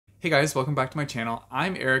Hey guys, welcome back to my channel.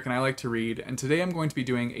 I'm Eric and I like to read, and today I'm going to be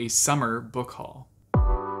doing a summer book haul.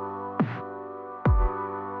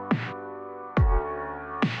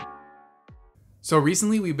 So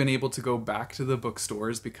recently we've been able to go back to the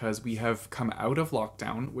bookstores because we have come out of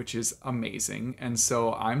lockdown, which is amazing. And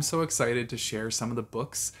so I'm so excited to share some of the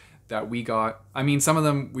books that we got. I mean, some of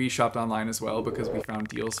them we shopped online as well because we found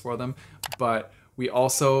deals for them, but we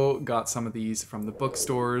also got some of these from the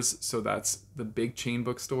bookstores. So that's the big chain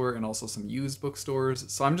bookstore and also some used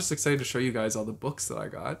bookstores. So I'm just excited to show you guys all the books that I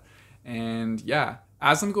got. And yeah,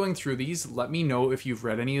 as I'm going through these, let me know if you've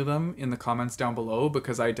read any of them in the comments down below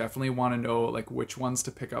because I definitely want to know like which ones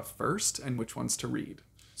to pick up first and which ones to read.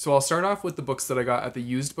 So I'll start off with the books that I got at the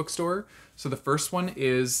used bookstore. So the first one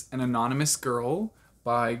is An Anonymous Girl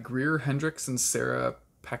by Greer Hendricks and Sarah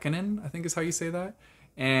Pekkanen, I think is how you say that.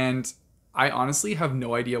 And I honestly have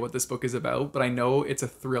no idea what this book is about, but I know it's a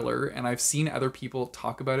thriller and I've seen other people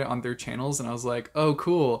talk about it on their channels and I was like, oh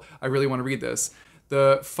cool, I really want to read this.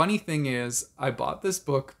 The funny thing is, I bought this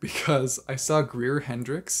book because I saw Greer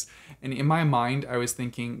Hendricks, and in my mind, I was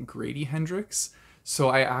thinking Grady Hendrix. So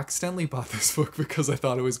I accidentally bought this book because I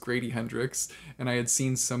thought it was Grady Hendrix, and I had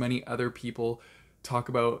seen so many other people talk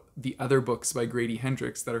about the other books by Grady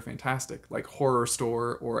Hendrix that are fantastic, like Horror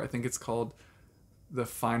Store, or I think it's called The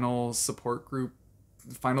Final Support Group,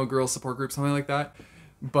 Final Girl Support Group, something like that.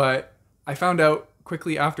 But I found out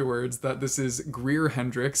quickly afterwards that this is Greer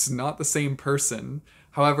Hendricks, not the same person.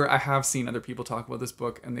 However, I have seen other people talk about this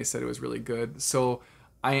book and they said it was really good. So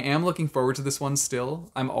I am looking forward to this one still.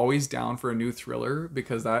 I'm always down for a new thriller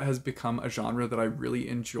because that has become a genre that I really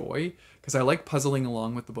enjoy because I like puzzling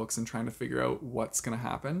along with the books and trying to figure out what's going to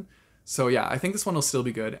happen. So yeah, I think this one will still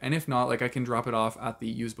be good. And if not, like I can drop it off at the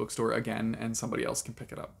used bookstore again and somebody else can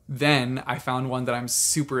pick it up. Then I found one that I'm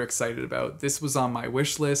super excited about. This was on my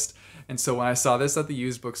wish list. And so when I saw this at the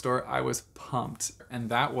used bookstore, I was pumped. And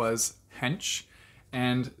that was Hench.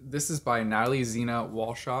 And this is by Natalie Zena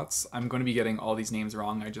Walschatz. I'm going to be getting all these names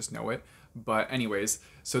wrong. I just know it. But anyways,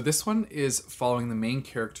 so this one is following the main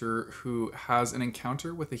character who has an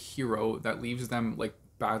encounter with a hero that leaves them like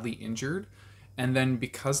badly injured. And then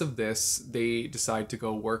because of this, they decide to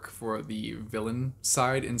go work for the villain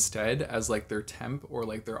side instead as like their temp or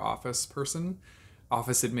like their office person,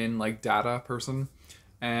 office admin, like data person.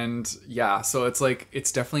 And yeah, so it's like,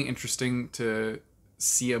 it's definitely interesting to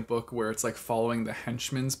see a book where it's like following the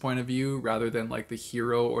henchman's point of view rather than like the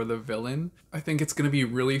hero or the villain. I think it's going to be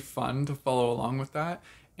really fun to follow along with that.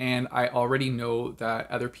 And I already know that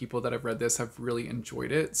other people that have read this have really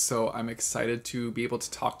enjoyed it. So I'm excited to be able to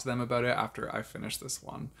talk to them about it after I finish this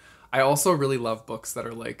one. I also really love books that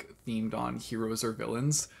are like themed on heroes or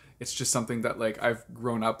villains. It's just something that like I've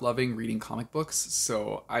grown up loving reading comic books.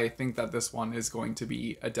 So I think that this one is going to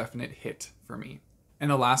be a definite hit for me. And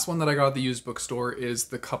the last one that I got at the used bookstore is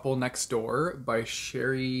The Couple Next Door by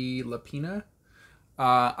Sherry Lapina.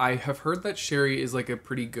 I have heard that Sherry is like a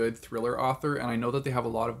pretty good thriller author, and I know that they have a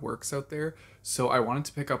lot of works out there, so I wanted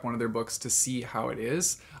to pick up one of their books to see how it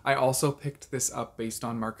is. I also picked this up based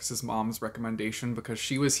on Marcus's mom's recommendation because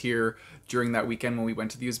she was here during that weekend when we went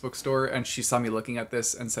to the used bookstore, and she saw me looking at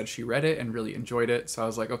this and said she read it and really enjoyed it, so I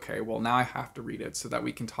was like, okay, well now I have to read it so that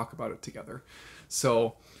we can talk about it together.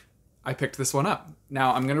 So I picked this one up.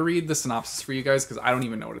 Now I'm going to read the synopsis for you guys because I don't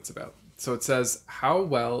even know what it's about. So it says, how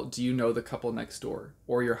well do you know the couple next door,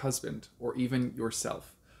 or your husband, or even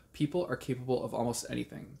yourself? People are capable of almost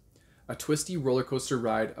anything. A twisty roller coaster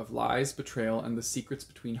ride of lies, betrayal, and the secrets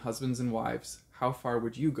between husbands and wives. How far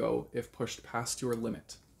would you go if pushed past your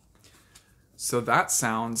limit? So that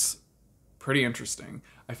sounds pretty interesting.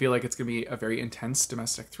 I feel like it's going to be a very intense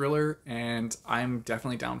domestic thriller, and I'm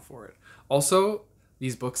definitely down for it. Also,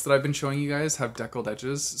 these books that I've been showing you guys have deckled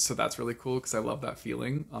edges, so that's really cool because I love that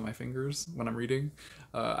feeling on my fingers when I'm reading.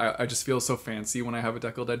 I just feel so fancy when I have a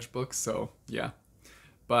deckled edge book, so yeah.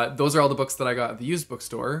 But those are all the books that I got at the used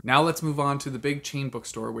bookstore. Now let's move on to the big chain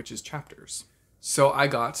bookstore, which is Chapters. So I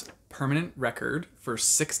got Permanent Record for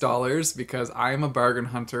 $6 because I am a bargain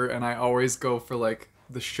hunter and I always go for like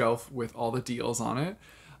the shelf with all the deals on it.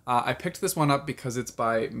 I picked this one up because it's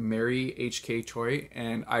by Mary H.K. Choi,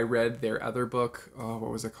 and I read their other book. Oh,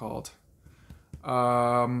 what was it called?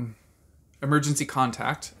 Emergency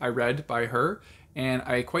Contact. I read by her, and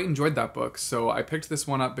I quite enjoyed that book. So I picked this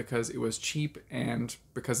one up because it was cheap and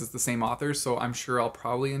because it's the same author. So I'm sure I'll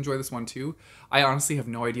probably enjoy this one too. I honestly have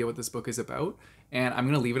no idea what this book is about, and I'm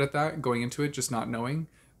going to leave it at that, going into it just not knowing.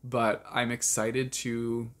 But I'm excited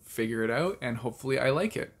to figure it out, and hopefully I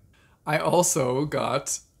like it. I also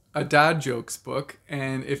got a dad jokes book.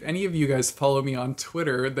 And if any of you guys follow me on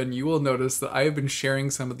Twitter, then you will notice that I have been sharing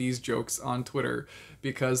some of these jokes on Twitter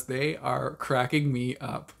because they are cracking me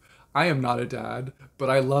up. I am not a dad, but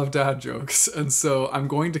I love dad jokes. And so I'm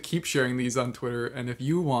going to keep sharing these on Twitter. And if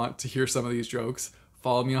you want to hear some of these jokes,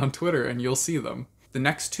 follow me on Twitter and you'll see them. The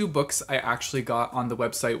next two books I actually got on the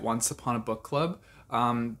website Once Upon a Book Club.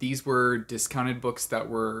 These were discounted books that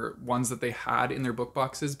were ones that they had in their book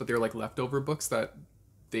boxes, but they're like leftover books that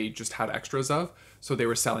they just had extras of. So they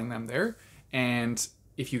were selling them there. And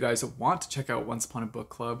if you guys want to check out Once Upon a Book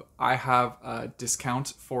Club, I have a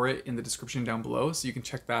discount for it in the description down below, so you can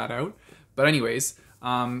check that out. But anyways,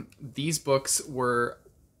 these books were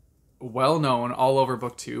well known all over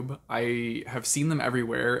BookTube. I have seen them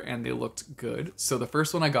everywhere and they looked good. So the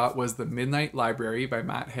first one I got was The Midnight Library by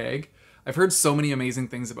Matt Haig. I've heard so many amazing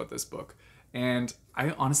things about this book, and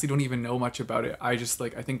I honestly don't even know much about it. I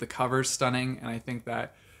think the cover's stunning, and I think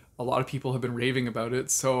that a lot of people have been raving about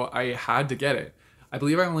it, so I had to get it. I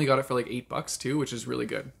believe I only got it for like $8 too, which is really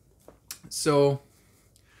good. So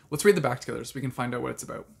let's read the back together so we can find out what it's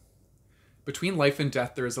about. Between life and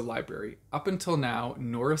death, there is a library. Up until now,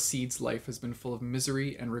 Nora Seed's life has been full of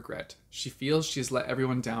misery and regret. She feels she has let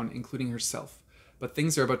everyone down, including herself. But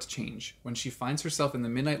things are about to change. When she finds herself in the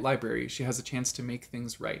Midnight Library, she has a chance to make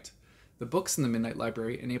things right. The books in the Midnight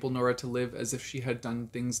Library enable Nora to live as if she had done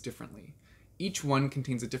things differently. Each one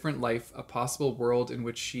contains a different life, a possible world in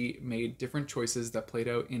which she made different choices that played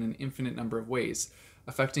out in an infinite number of ways,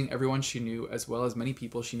 affecting everyone she knew as well as many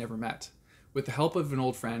people she never met. With the help of an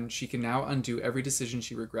old friend, she can now undo every decision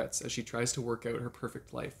she regrets as she tries to work out her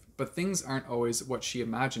perfect life. But things aren't always what she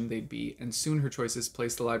imagined they'd be, and soon her choices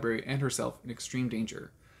place the library and herself in extreme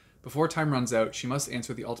danger. Before time runs out, she must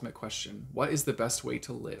answer the ultimate question: what is the best way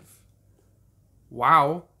to live?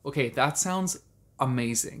 Wow. Okay, that sounds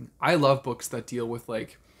amazing. I love books that deal with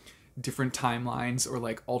like different timelines or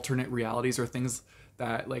like alternate realities or things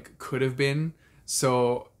that like could have been.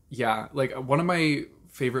 So yeah, like one of my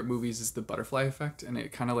favorite movies is The Butterfly Effect, and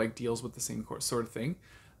it kind of like deals with the same sort of thing.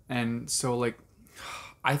 And so like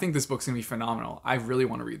I think this book's gonna be phenomenal. I really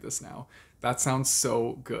want to read this now. That sounds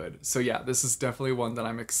so good. So yeah, this is definitely one that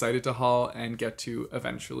I'm excited to haul and get to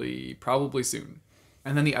eventually, probably soon.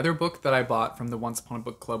 And then the other book that I bought from the Once Upon a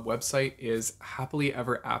Book Club website is Happily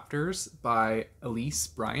Ever Afters by Elise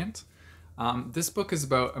Bryant. This book is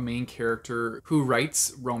about a main character who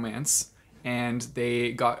writes romance, and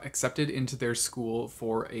they got accepted into their school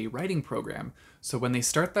for a writing program. So when they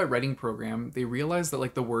start that writing program, they realize that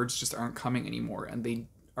like the words just aren't coming anymore, and they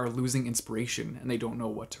are losing inspiration and they don't know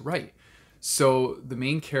what to write. So the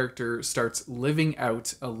main character starts living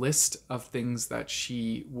out a list of things that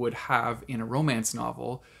she would have in a romance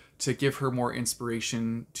novel to give her more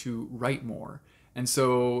inspiration to write more. And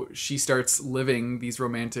so she starts living these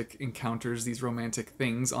romantic encounters, these romantic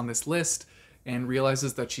things on this list, and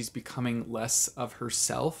realizes that she's becoming less of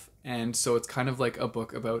herself. And so it's kind of like a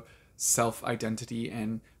book about self-identity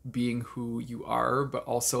and being who you are, but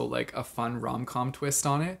also like a fun rom-com twist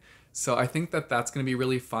on it. So I think that that's going to be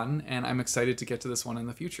really fun, and I'm excited to get to this one in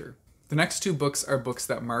the future. The next two books are books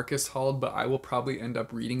that Marcus hauled, but I will probably end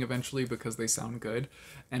up reading eventually because they sound good.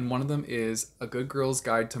 And one of them is A Good Girl's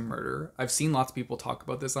Guide to Murder. I've seen lots of people talk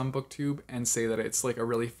about this on BookTube and say that it's like a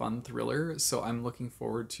really fun thriller, so I'm looking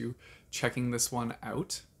forward to checking this one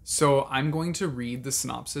out. So I'm going to read the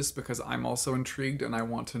synopsis because I'm also intrigued and I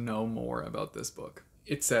want to know more about this book.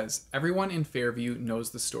 It says, everyone in Fairview knows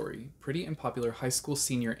the story. Pretty and popular high school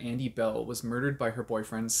senior Andy Bell was murdered by her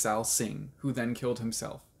boyfriend Sal Singh, who then killed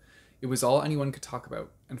himself. It was all anyone could talk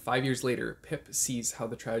about, and 5 years later, Pip sees how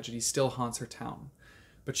the tragedy still haunts her town.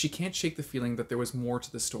 But she can't shake the feeling that there was more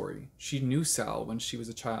to the story. She knew Sal when she was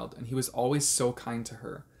a child, and he was always so kind to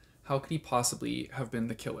her. How could he possibly have been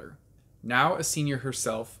the killer? Now a senior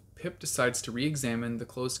herself, Pip decides to re-examine the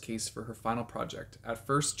closed case for her final project, at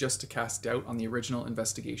first just to cast doubt on the original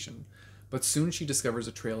investigation. But soon she discovers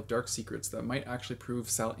a trail of dark secrets that might actually prove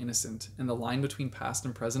Sal innocent, and the line between past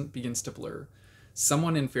and present begins to blur.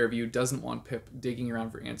 Someone in Fairview doesn't want Pip digging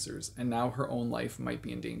around for answers, and now her own life might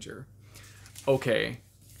be in danger. Okay,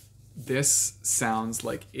 this sounds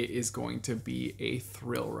like it is going to be a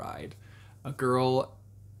thrill ride. A girl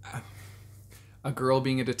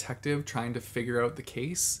being a detective trying to figure out the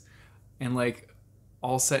case, and like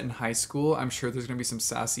all set in high school. I'm sure there's gonna be some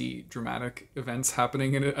sassy dramatic events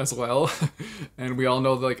happening in it as well. And we all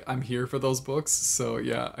know that, like, I'm here for those books, so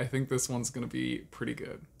yeah, I think this one's gonna be pretty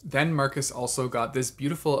good. Then Marcus also got this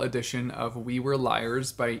beautiful edition of We Were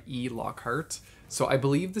Liars by E. Lockhart. So I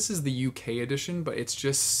believe this is the UK edition, but it's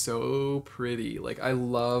just so pretty. Like, I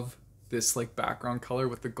love this like background color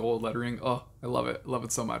with the gold lettering. Oh, I love it. I love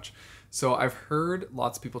it so much. So I've heard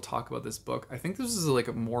lots of people talk about this book. I think this is like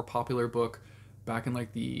a more popular book back in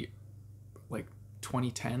like the like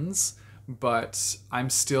 2010s, but I'm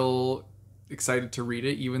still excited to read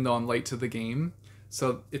it even though I'm late to the game.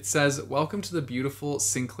 So it says, "Welcome to the beautiful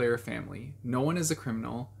Sinclair family. No one is a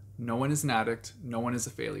criminal, no one is an addict, no one is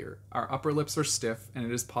a failure. Our upper lips are stiff, and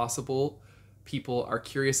it is possible people are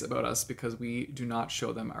curious about us because we do not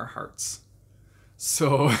show them our hearts."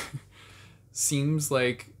 So seems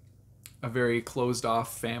like a very closed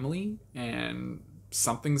off family, and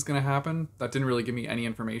something's gonna happen. That didn't really give me any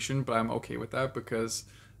information, but I'm okay with that because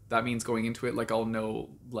that means going into it like I'll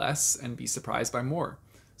know less and be surprised by more.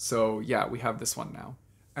 So yeah, we have this one now.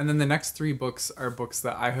 And then the next three books are books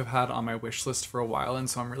that I have had on my wish list for a while, and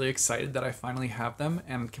so I'm really excited that I finally have them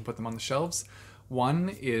and can put them on the shelves. One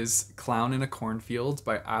is Clown in a Cornfield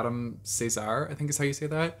by Adam Cesar, I think is how you say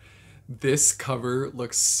that. This cover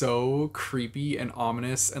looks so creepy and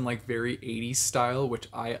ominous and like very 80s style, which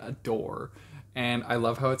I adore. And I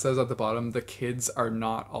love how it says at the bottom, "The kids are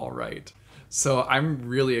not all right." So I'm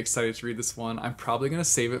really excited to read this one. I'm probably going to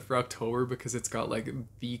save it for October because it's got like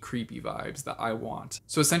the creepy vibes that I want.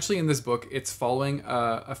 So essentially in this book, it's following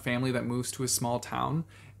a family that moves to a small town.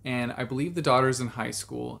 And I believe the daughter's in high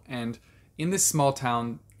school. And in this small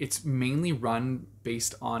town, it's mainly run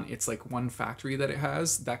based on its like one factory that it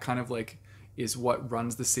has that kind of like is what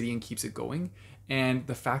runs the city and keeps it going. And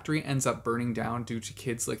the factory ends up burning down due to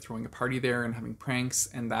kids like throwing a party there and having pranks,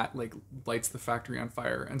 and that like lights the factory on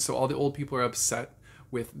fire. And so all the old people are upset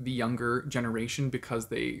with the younger generation because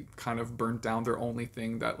they kind of burnt down their only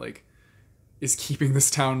thing that like is keeping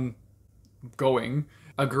this town going.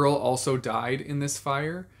 A girl also died in this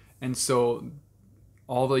fire, and so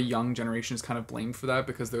all the young generation is kind of blamed for that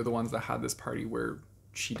because they're the ones that had this party where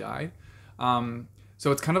she died.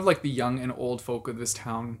 So it's kind of like the young and old folk of this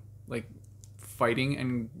town like fighting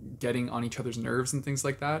and getting on each other's nerves and things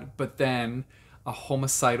like that. But then a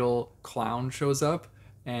homicidal clown shows up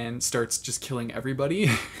and starts just killing everybody.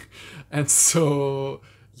 And so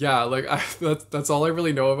yeah, like that's all I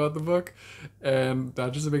really know about the book, and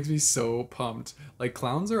that just makes me so pumped. Like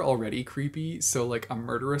clowns are already creepy, so like a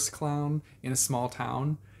murderous clown in a small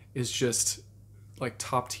town is just like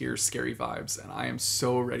top tier scary vibes, and I am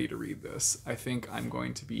so ready to read this. I think I'm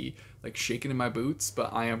going to be like shaking in my boots,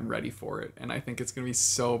 but I am ready for it, and I think it's going to be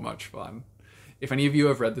so much fun. If any of you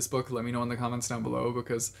have read this book, let me know in the comments down below,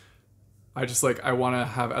 because I want to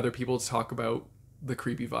have other people to talk about the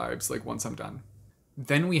creepy vibes like once I'm done.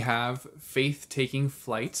 Then we have Faith Taking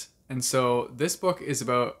Flight. And so this book is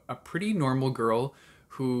about a pretty normal girl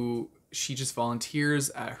who she just volunteers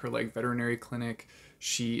at her like veterinary clinic.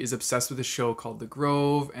 She is obsessed with a show called The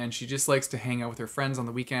Grove, and she just likes to hang out with her friends on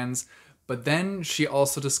the weekends. But then she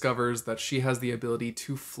also discovers that she has the ability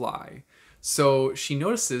to fly. So she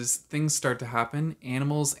notices things start to happen,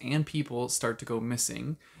 animals and people start to go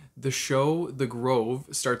missing. The show The Grove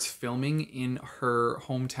starts filming in her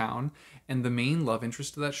hometown, and the main love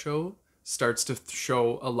interest of that show starts to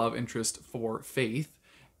show a love interest for Faith.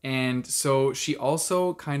 And so she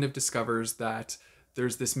also kind of discovers that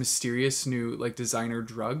there's this mysterious new like designer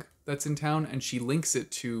drug that's in town, and she links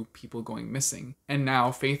it to people going missing. And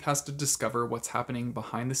now Faith has to discover what's happening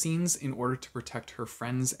behind the scenes in order to protect her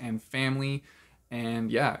friends and family.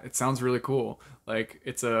 And yeah, it sounds really cool. Like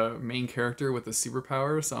it's a main character with a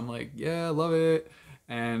superpower, so I'm like, yeah, love it.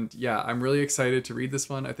 And yeah, I'm really excited to read this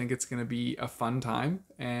one. I think it's going to be a fun time,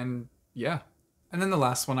 and yeah. And then the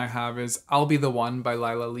last one I have is I'll Be the One by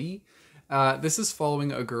Lila Lee. This is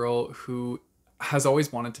following a girl who has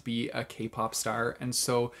always wanted to be a K-pop star, and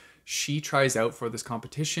so she tries out for this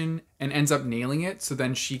competition and ends up nailing it. So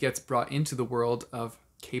then she gets brought into the world of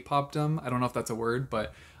K-popdom. I don't know if that's a word,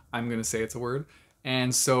 but I'm going to say it's a word.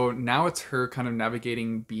 And so now it's her kind of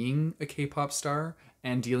navigating being a K-pop star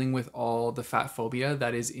and dealing with all the fat phobia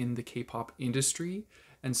that is in the K-pop industry.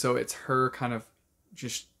 And so it's her kind of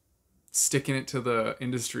just sticking it to the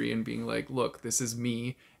industry and being like, look, this is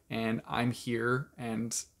me and I'm here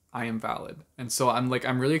and I am valid. And so I'm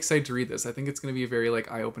really excited to read this. I think it's going to be a very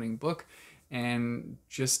like eye-opening book and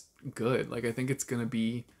just good. Like I think it's going to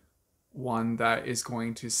be one that is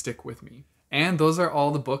going to stick with me. And those are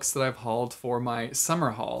all the books that I've hauled for my summer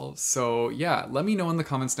haul. So yeah, let me know in the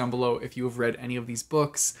comments down below if you have read any of these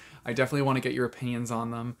books. I definitely want to get your opinions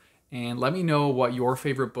on them. And let me know what your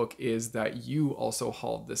favorite book is that you also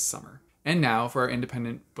hauled this summer. And now for our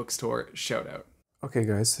independent bookstore shout out. Okay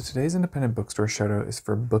guys, so today's independent bookstore shout out is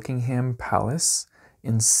for Buckingham Palace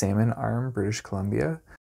in Salmon Arm, British Columbia.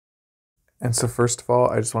 And so first of all,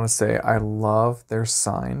 I just want to say I love their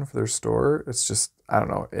sign for their store. It's just, I don't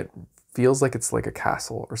know, it feels like it's like a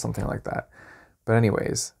castle or something like that. But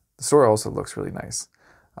anyways, the store also looks really nice.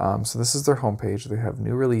 So this is their homepage. They have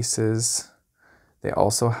new releases. They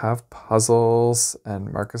also have puzzles,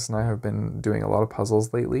 and Marcus and I have been doing a lot of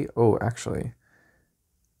puzzles lately. Oh, actually,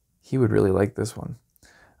 he would really like this one.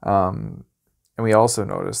 And we also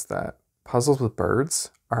noticed that puzzles with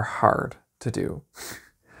birds are hard to do.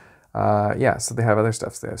 Yeah, so they have other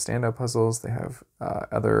stuff. So they have standout puzzles. They have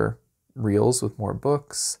other reels with more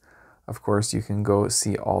books. Of course, you can go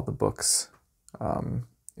see all the books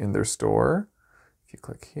in their store. If you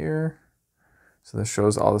click here, so this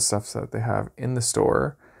shows all the stuff that they have in the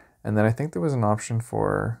store. And then I think there was an option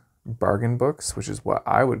for bargain books, which is what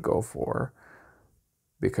I would go for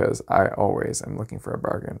because I always am looking for a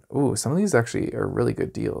bargain. Ooh, some of these actually are really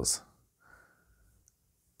good deals.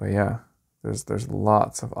 But yeah, there's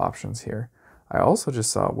lots of options here. I also just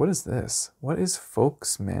saw, what is this? What is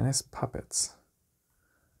Folks Manus Puppets?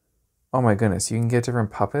 Oh my goodness, you can get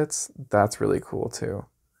different puppets? That's really cool too.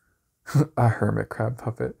 A hermit crab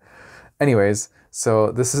puppet. Anyways,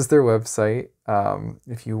 so this is their website.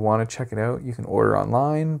 If you want to check it out, you can order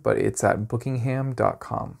online, but it's at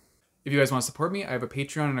bookingham.com. If you guys want to support me, I have a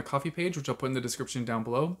Patreon and a Coffee page, which I'll put in the description down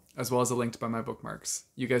below, as well as a link to buy my bookmarks.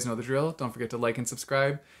 You guys know the drill. Don't forget to like and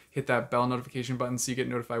subscribe. Hit that bell notification button so you get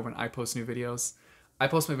notified when I post new videos. I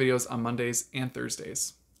post my videos on Mondays and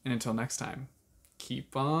Thursdays. And until next time,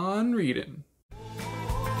 keep on reading.